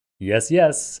Yes,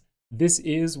 yes, this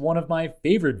is one of my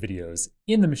favorite videos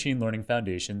in the Machine Learning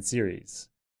Foundation series.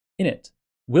 In it,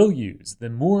 we'll use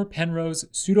the Moore-Penrose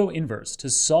pseudo-inverse to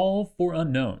solve for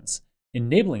unknowns,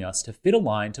 enabling us to fit a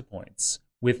line to points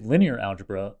with linear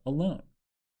algebra alone.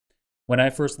 When I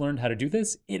first learned how to do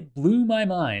this, it blew my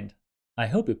mind. I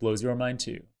hope it blows your mind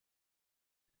too.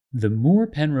 The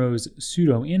Moore-Penrose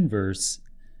pseudo-inverse,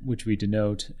 which we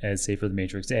denote as, say for the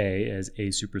matrix A, as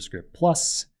A superscript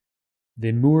plus,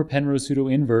 the Moore-Penrose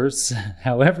pseudo-inverse,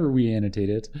 however we annotate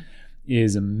it,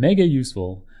 is mega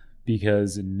useful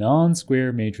because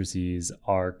non-square matrices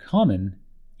are common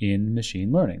in machine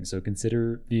learning. So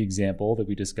consider the example that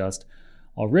we discussed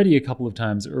already a couple of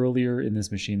times earlier in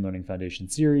this Machine Learning Foundation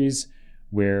series,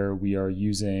 where we are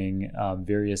using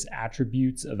various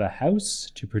attributes of a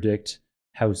house to predict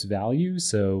house value.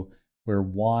 So where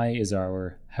Y is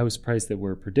our house price that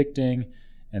we're predicting,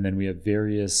 and then we have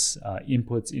various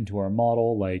inputs into our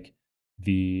model, like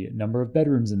the number of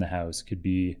bedrooms in the house could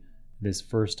be this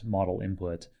first model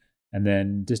input. And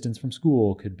then distance from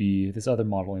school could be this other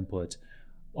model input,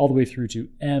 all the way through to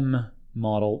M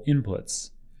model inputs.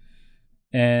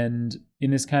 And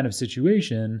in this kind of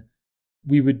situation,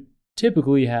 we would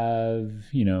typically have,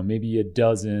 maybe a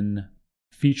dozen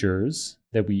features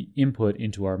that we input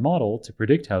into our model to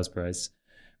predict house price.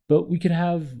 But we could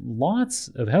have lots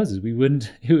of houses.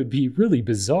 It would be really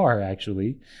bizarre,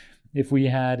 actually, if we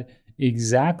had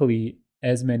exactly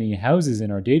as many houses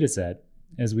in our data set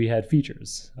as we had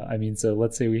features. So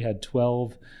let's say we had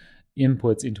 12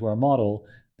 inputs into our model,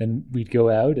 then we'd go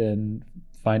out and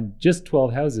find just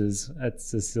 12 houses.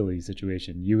 That's a silly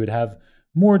situation. You would have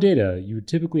more data. You would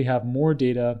typically have more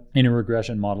data in a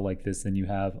regression model like this than you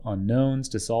have unknowns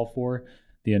to solve for.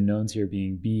 The unknowns here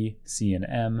being B, C, and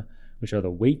M, which are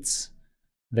the weights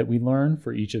that we learn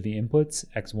for each of the inputs,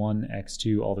 x1,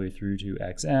 x2, all the way through to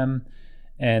xm.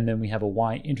 And then we have a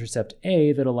Y-intercept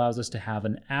A that allows us to have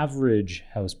an average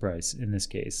house price in this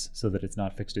case, so that it's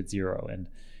not fixed at 0, and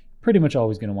pretty much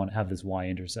always going to want to have this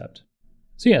Y-intercept.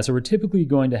 So we're typically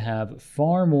going to have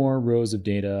far more rows of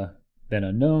data than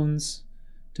unknowns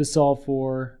to solve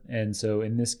for. And so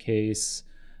in this case,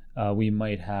 we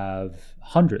might have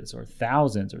hundreds or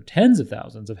thousands or tens of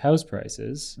thousands of house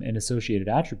prices and associated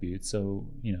attributes. So,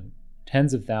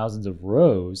 tens of thousands of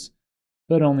rows,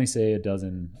 but only say a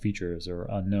dozen features or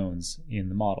unknowns in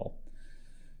the model.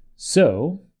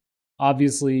 So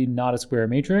obviously not a square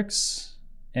matrix,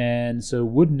 and so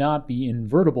would not be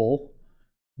invertible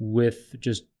with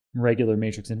just regular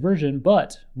matrix inversion,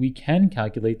 but we can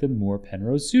calculate the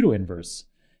Moore-Penrose pseudo-inverse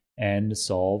and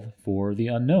solve for the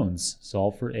unknowns,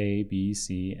 solve for A, B,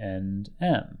 C, and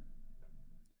M.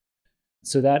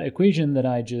 So that equation that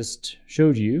I just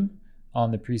showed you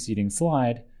on the preceding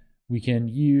slide, we can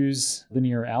use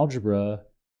linear algebra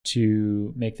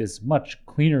to make this much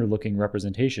cleaner looking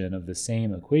representation of the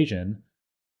same equation,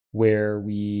 where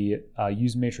we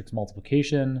use matrix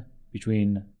multiplication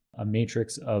between a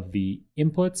matrix of the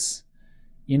inputs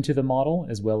into the model,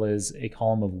 as well as a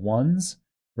column of ones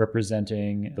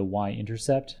representing the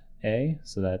Y-intercept A,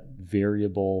 so that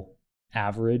variable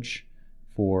average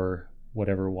for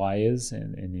whatever Y is,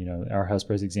 and our house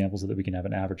price example, so that we can have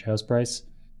an average house price.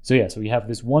 So we have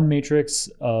this one matrix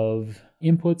of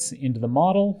inputs into the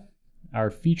model, our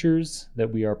features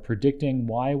that we are predicting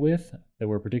Y with, that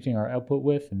we're predicting our output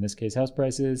with, in this case house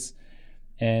prices,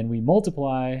 and we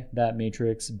multiply that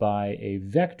matrix by a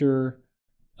vector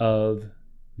of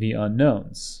the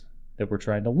unknowns that we're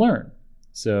trying to learn.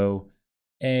 So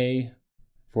A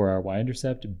for our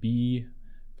Y-intercept, B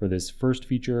for this first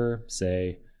feature,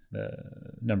 say the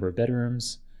number of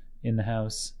bedrooms in the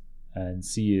house, and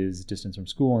C is distance from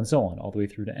school, and so on, all the way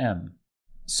through to M.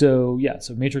 So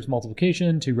matrix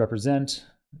multiplication to represent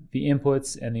the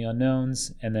inputs and the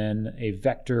unknowns, and then a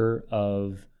vector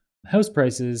of house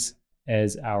prices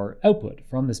as our output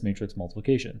from this matrix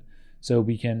multiplication. So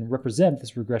we can represent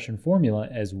this regression formula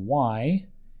as Y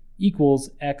equals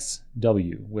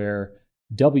XW, where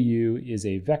W is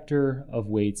a vector of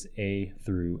weights A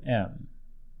through M.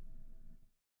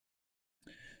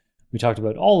 We talked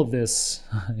about all of this,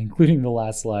 including the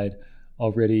last slide,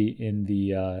 already in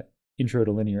the Intro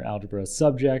to Linear Algebra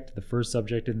subject, the first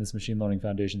subject in this Machine Learning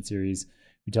Foundation series.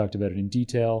 We talked about it in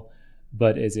detail,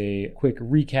 but as a quick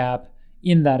recap,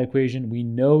 in that equation, we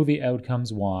know the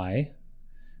outcomes Y.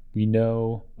 We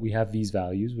know we have these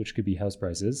values, which could be house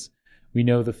prices. We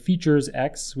know the features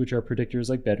X, which are predictors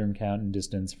like bedroom count and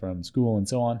distance from school and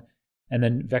so on. And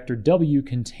then vector W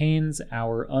contains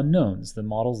our unknowns, the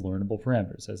model's learnable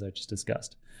parameters, as I just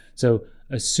discussed. So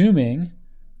assuming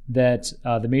that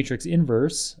the matrix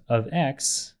inverse of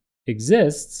X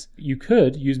exists, you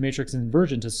could use matrix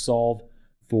inversion to solve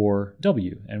for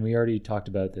W. And we already talked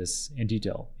about this in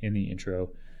detail in the intro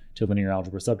to linear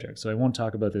algebra subject. So I won't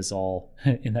talk about this all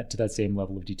to that same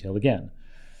level of detail again.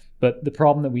 But the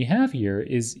problem that we have here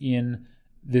is in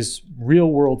this real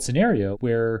world scenario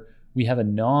where we have a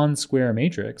non-square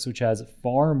matrix, which has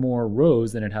far more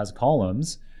rows than it has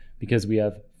columns, because we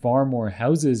have far more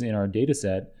houses in our data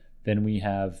set than we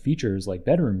have features like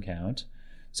bedroom count.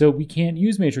 So we can't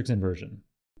use matrix inversion.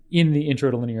 In the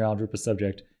intro to linear algebra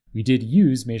subject, we did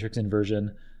use matrix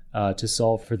inversion to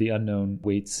solve for the unknown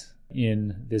weights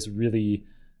in this really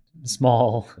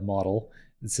small model,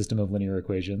 the system of linear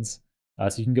equations.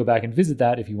 So you can go back and visit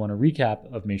that if you want a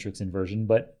recap of matrix inversion.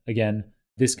 But again,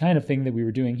 this kind of thing that we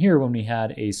were doing here when we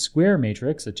had a square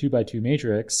matrix, a 2x2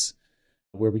 matrix,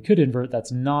 where we could invert,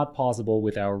 that's not possible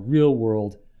with our real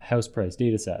world house price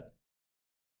data set.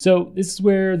 So this is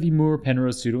where the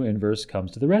Moore-Penrose pseudo-inverse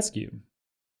comes to the rescue.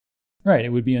 Right, it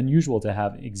would be unusual to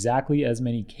have exactly as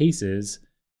many cases,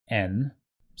 n,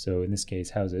 so in this case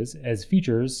houses, as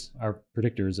features are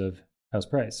predictors of house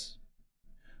price.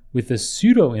 With the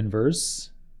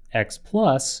pseudo-inverse, x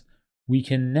plus, we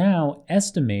can now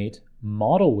estimate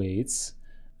model weights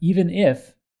even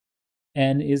if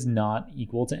n is not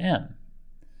equal to m.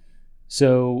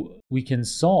 So we can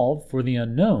solve for the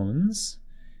unknowns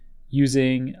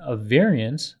using a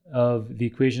variant of the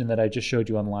equation that I just showed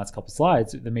you on the last couple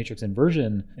slides, the matrix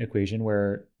inversion equation,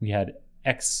 where we had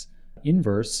x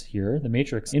inverse here, the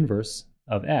matrix inverse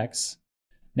of x.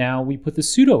 Now we put the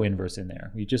pseudo-inverse in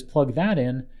there. We just plug that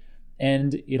in,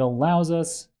 and it allows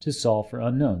us to solve for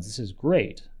unknowns. This is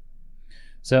great.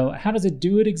 So how does it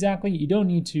do it exactly? You don't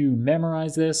need to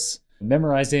memorize this.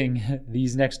 Memorizing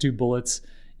these next two bullets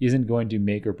isn't going to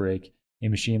make or break a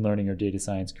machine learning or data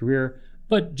science career,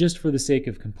 but just for the sake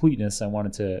of completeness, I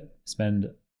wanted to spend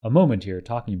a moment here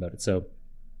talking about it. So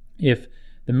if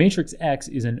the matrix X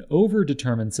is an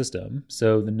overdetermined system,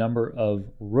 so the number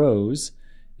of rows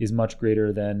is much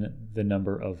greater than the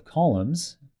number of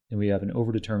columns, and we have an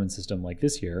overdetermined system like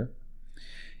this here,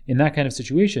 in that kind of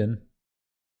situation,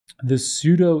 the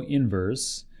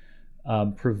pseudo-inverse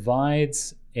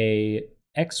provides a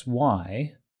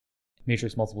XY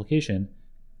matrix multiplication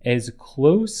as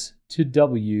close to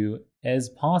W as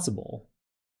possible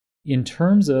in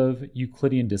terms of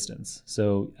Euclidean distance.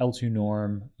 So L2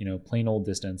 norm, plain old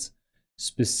distance.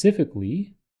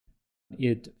 Specifically,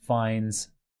 it finds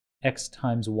x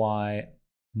times y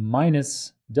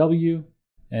minus W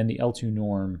and the L2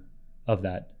 norm of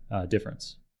that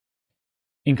difference.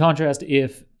 In contrast,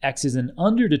 if x is an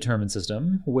underdetermined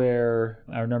system where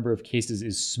our number of cases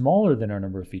is smaller than our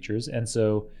number of features, and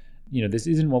so this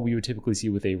isn't what we would typically see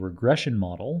with a regression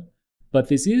model, but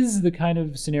this is the kind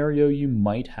of scenario you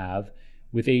might have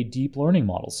with a deep learning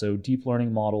model. So deep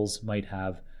learning models might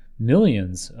have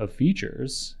millions of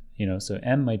features, so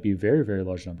M might be a very, very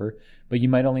large number, but you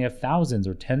might only have thousands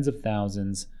or tens of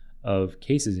thousands of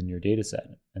cases in your data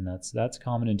set. And that's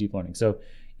common in deep learning. So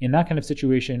in that kind of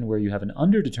situation where you have an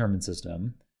underdetermined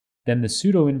system, then the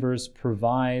pseudo-inverse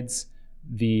provides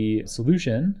the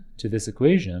solution to this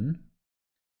equation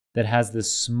that has the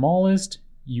smallest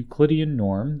Euclidean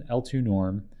norm, L2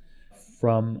 norm,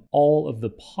 from all of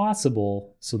the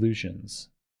possible solutions.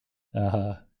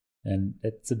 And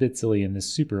it's a bit silly in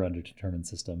this super underdetermined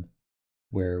system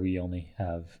where we only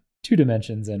have 2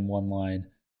 dimensions and 1 line.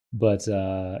 But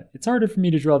it's harder for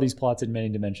me to draw these plots in many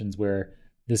dimensions where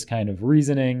this kind of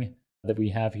reasoning that we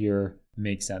have here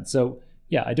makes sense. So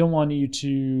yeah, I don't want you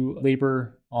to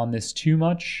labor on this too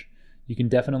much. You can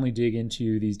definitely dig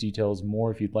into these details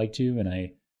more if you'd like to.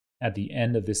 And at the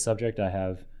end of this subject, I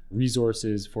have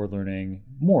resources for learning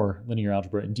more linear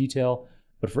algebra in detail.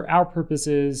 But for our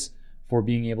purposes, for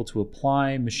being able to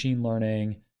apply machine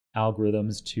learning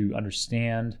algorithms to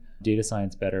understand data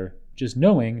science better, just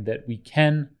knowing that we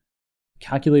can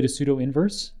calculate a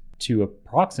pseudo-inverse to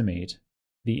approximate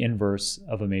the inverse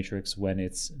of a matrix when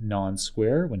it's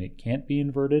non-square, when it can't be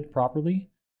inverted properly.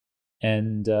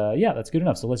 And yeah, that's good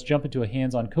enough. So let's jump into a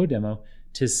hands-on code demo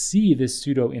to see this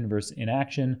pseudo-inverse in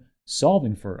action,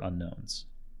 solving for unknowns.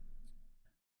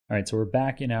 All right, so we're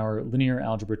back in our Linear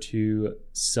Algebra 2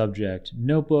 subject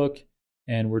notebook,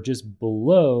 and we're just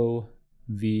below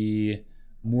the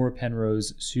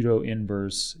Moore-Penrose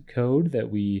pseudo-inverse code that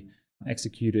we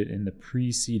executed in the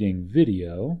preceding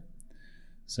video.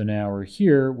 So now we're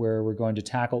here where we're going to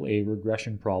tackle a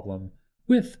regression problem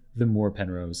with the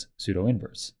Moore-Penrose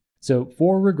pseudo-inverse. So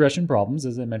for regression problems,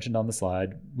 as I mentioned on the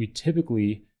slide, we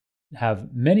typically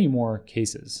have many more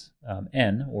cases,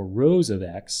 n, or rows of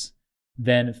x,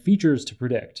 than features to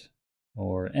predict,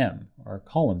 or m, or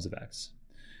columns of x.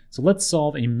 So let's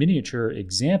solve a miniature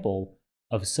example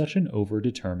of such an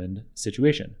overdetermined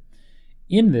situation.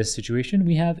 In this situation,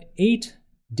 we have 8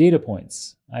 data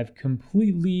points. I've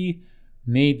completely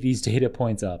made these data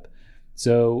points up.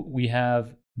 So we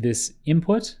have this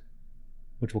input,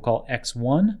 which we'll call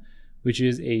X1, which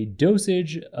is a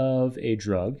dosage of a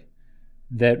drug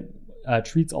that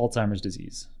treats Alzheimer's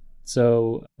disease.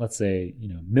 So let's say,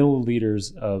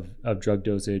 milliliters of drug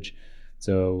dosage.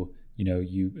 So,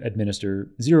 you administer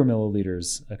 0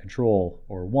 milliliters a control,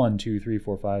 or 1, 2, 3,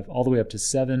 4, 5, all the way up to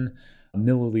 7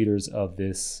 milliliters of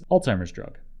this Alzheimer's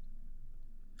drug.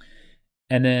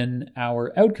 And then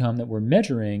our outcome that we're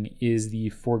measuring is the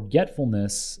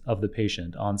forgetfulness of the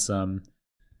patient on some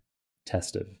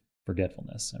test of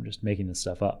forgetfulness. I'm just making this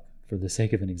stuff up for the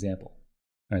sake of an example.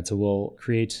 All right, so we'll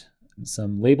create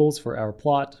some labels for our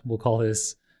plot. We'll call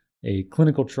this a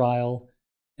clinical trial.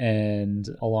 And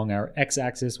along our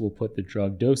x-axis, we'll put the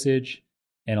drug dosage.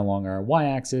 And along our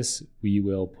y-axis, we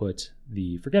will put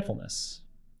the forgetfulness.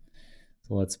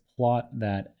 So let's plot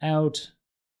that out.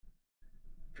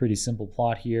 Pretty simple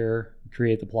plot here.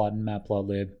 Create the plot in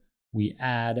Matplotlib. We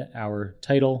add our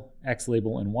title, X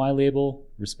label, and Y label,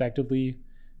 respectively,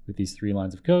 with these 3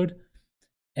 lines of code.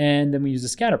 And then we use a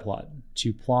scatter plot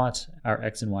to plot our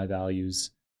X and Y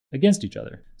values against each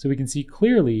other. So we can see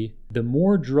clearly the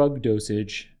more drug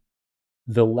dosage,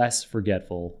 the less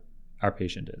forgetful our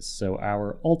patient is. So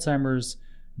our Alzheimer's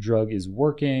drug is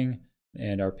working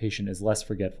and our patient is less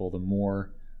forgetful the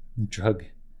more drug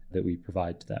that we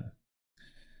provide to them.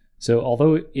 So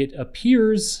although it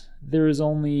appears there is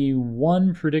only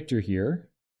one predictor here,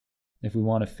 if we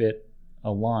want to fit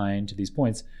a line to these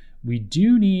points, we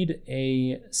do need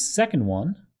a second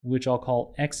one, which I'll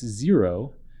call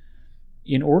x0,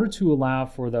 in order to allow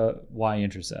for the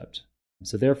y-intercept.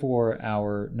 So therefore,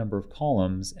 our number of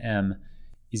columns, m,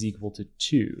 is equal to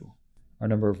 2. Our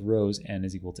number of rows, n,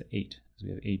 is equal to 8. So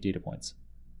we have 8 data points.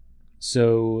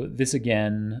 So this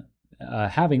again,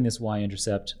 having this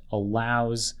y-intercept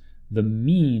allows the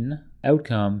mean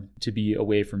outcome to be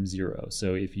away from 0.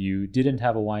 So if you didn't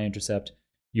have a y-intercept,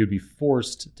 you'd be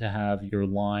forced to have your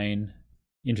line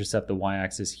intercept the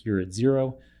y-axis here at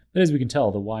 0. But as we can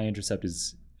tell, the y-intercept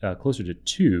is closer to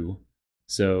 2.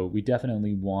 So we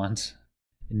definitely want,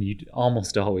 and you'd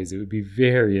almost always, it would be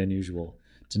very unusual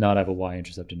to not have a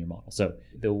y-intercept in your model. So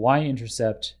the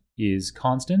y-intercept is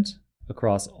constant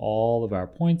across all of our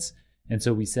points. And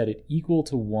so we set it equal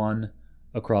to 1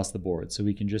 across the board. So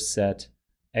we can just set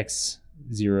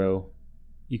x0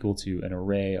 equal to an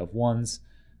array of 1s,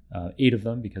 8 of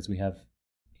them because we have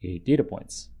 8 data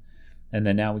points. And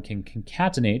then now we can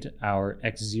concatenate our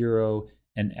x0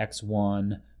 and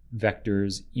x1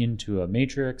 vectors into a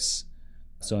matrix.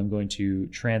 So I'm going to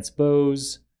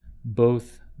transpose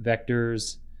both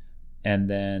vectors and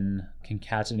then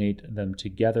concatenate them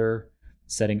together,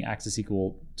 setting axis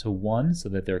equal to 1 so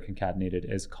that they're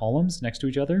concatenated as columns next to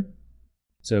each other.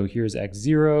 So here's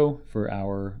x0 for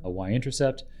our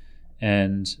y-intercept,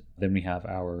 and then we have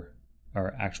our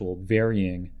actual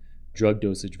varying drug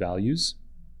dosage values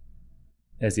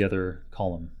as the other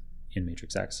column in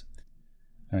matrix X.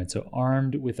 All right, so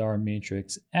armed with our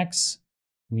matrix X,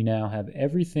 we now have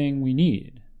everything we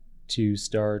need to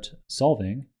start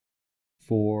solving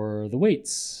for the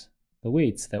weights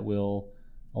that will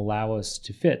allow us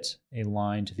to fit a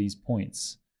line to these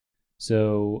points.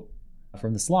 So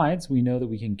from the slides, we know that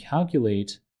we can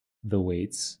calculate the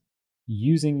weights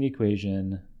using the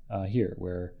equation here,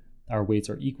 where our weights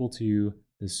are equal to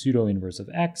the pseudo-inverse of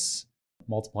x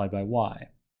multiplied by y.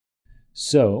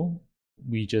 So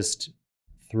we just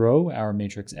throw our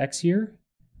matrix X here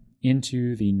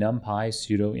into the NumPy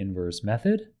pseudo-inverse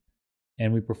method,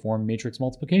 and we perform matrix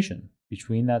multiplication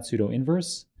between that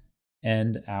pseudo-inverse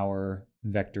and our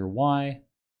vector Y,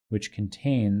 which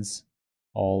contains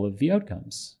all of the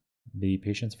outcomes, the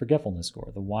patient's forgetfulness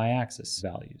score, the y-axis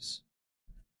values.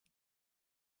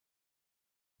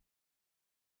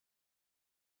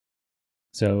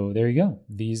 So there you go.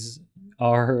 These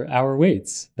are our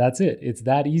weights. That's it. It's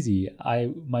that easy.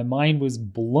 My mind was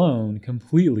blown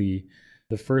completely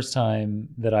the first time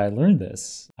that I learned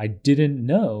this. I didn't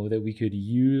know that we could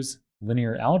use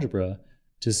linear algebra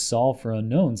to solve for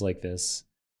unknowns like this.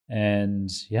 And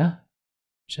yeah,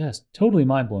 just totally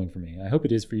mind-blowing for me. I hope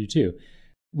it is for you too.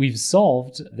 We've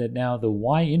solved that now the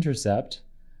y-intercept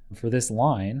for this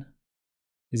line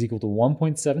is equal to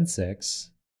 1.76,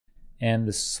 and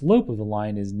the slope of the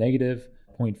line is negative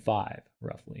 0.5,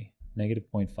 roughly, negative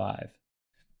 0.5.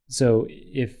 So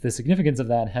if the significance of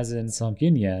that hasn't sunk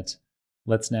in yet,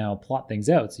 let's now plot things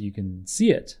out so you can see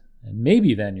it. And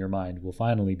maybe then your mind will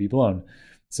finally be blown.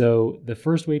 So the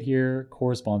first weight here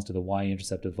corresponds to the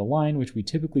y-intercept of the line, which we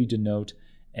typically denote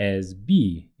as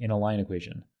b in a line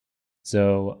equation.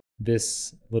 So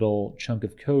this little chunk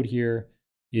of code here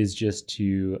is just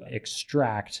to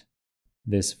extract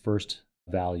this first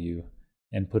value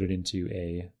and put it into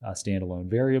a standalone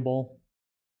variable.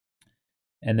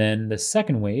 And then the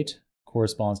second weight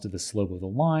corresponds to the slope of the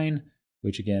line,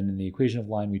 which again, in the equation of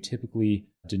line, we typically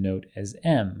denote as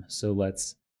m. So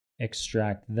let's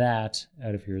extract that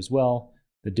out of here as well.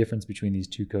 The difference between these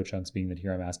two code chunks being that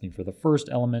here I'm asking for the first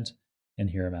element, and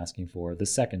here I'm asking for the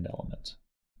second element.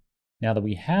 Now that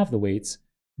we have the weights,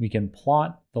 we can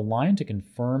plot the line to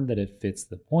confirm that it fits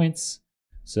the points.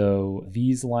 So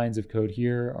these lines of code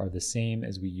here are the same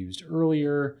as we used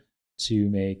earlier to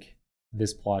make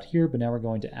this plot here, but now we're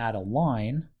going to add a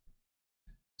line.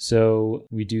 So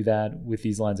we do that with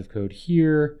these lines of code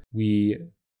here. We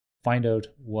find out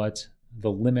what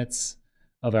the limits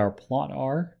of our plot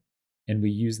are, and we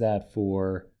use that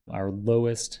for our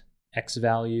lowest x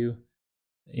value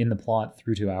in the plot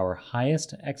through to our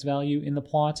highest x value in the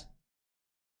plot.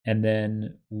 And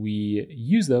then we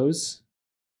use those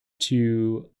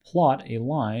to plot a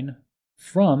line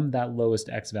from that lowest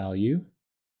x value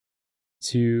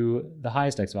to the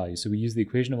highest x value. So we use the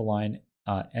equation of a line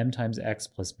m times x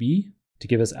plus b to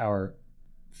give us our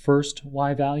first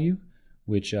y value,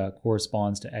 which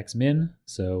corresponds to x min.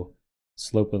 So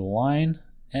slope of the line,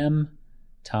 m,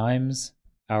 times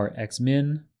our x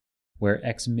min, where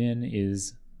x min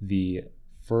is the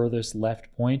furthest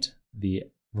left point, the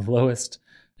lowest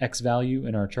x value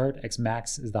in our chart. X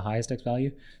max is the highest x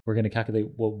value. We're going to calculate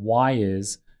what y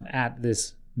is at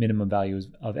this minimum value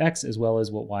of x, as well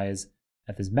as what y is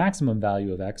at this maximum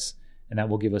value of x, and that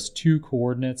will give us two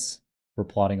coordinates for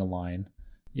plotting a line.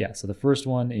 Yeah, so the first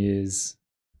one is,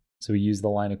 so we use the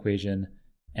line equation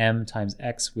m times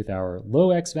x with our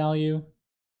low x value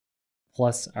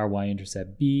plus our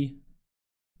y-intercept b,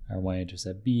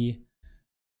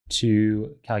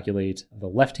 to calculate the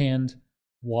left-hand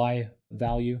y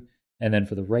value. And then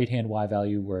for the right-hand y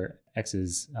value where x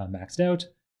is maxed out,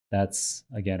 that's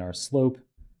again our slope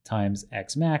times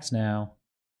x max now,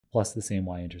 plus the same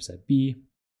y-intercept b.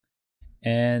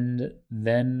 And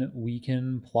then we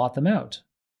can plot them out.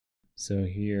 So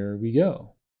here we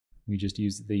go. We just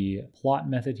use the plot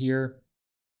method here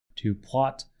to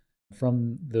plot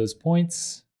from those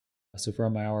points. So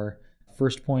from our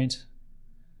first point,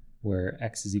 where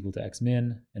x is equal to x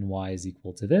min and y is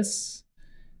equal to this,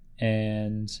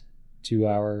 and to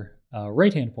our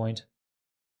right-hand point,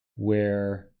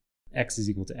 where x is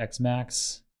equal to x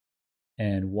max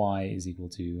and y is equal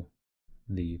to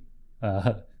the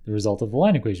result of the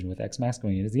line equation with x max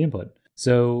going in as the input.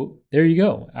 So there you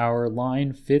go. Our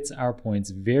line fits our points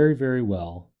very, very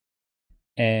well.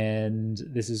 And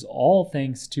this is all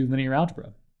thanks to linear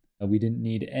algebra. We didn't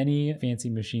need any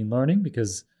fancy machine learning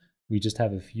because we just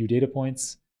have a few data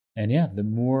points. And yeah, the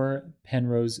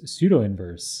Moore-Penrose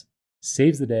pseudoinverse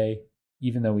saves the day,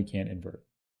 even though we can't invert.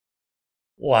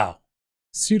 Wow,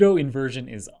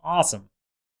 pseudoinversion is awesome.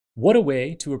 What a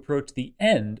way to approach the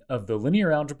end of the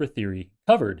linear algebra theory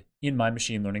covered in my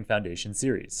Machine Learning Foundation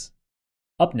series.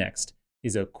 Up next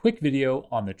is a quick video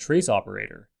on the trace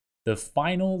operator, the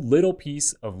final little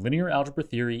piece of linear algebra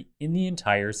theory in the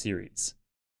entire series.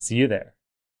 See you there.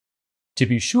 To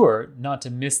be sure not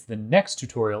to miss the next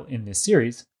tutorial in this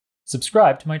series,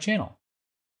 subscribe to my channel.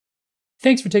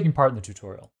 Thanks for taking part in the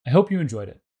tutorial. I hope you enjoyed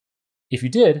it. If you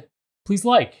did, please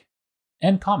like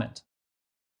and comment.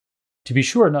 To be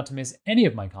sure not to miss any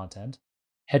of my content,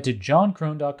 head to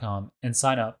johnkrohn.com and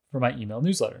sign up for my email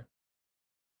newsletter.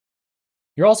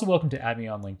 You're also welcome to add me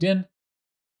on LinkedIn.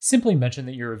 Simply mention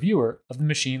that you're a viewer of the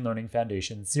Machine Learning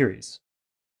Foundation series.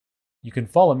 You can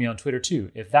follow me on Twitter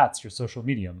too, if that's your social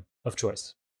medium of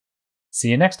choice.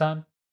 See you next time.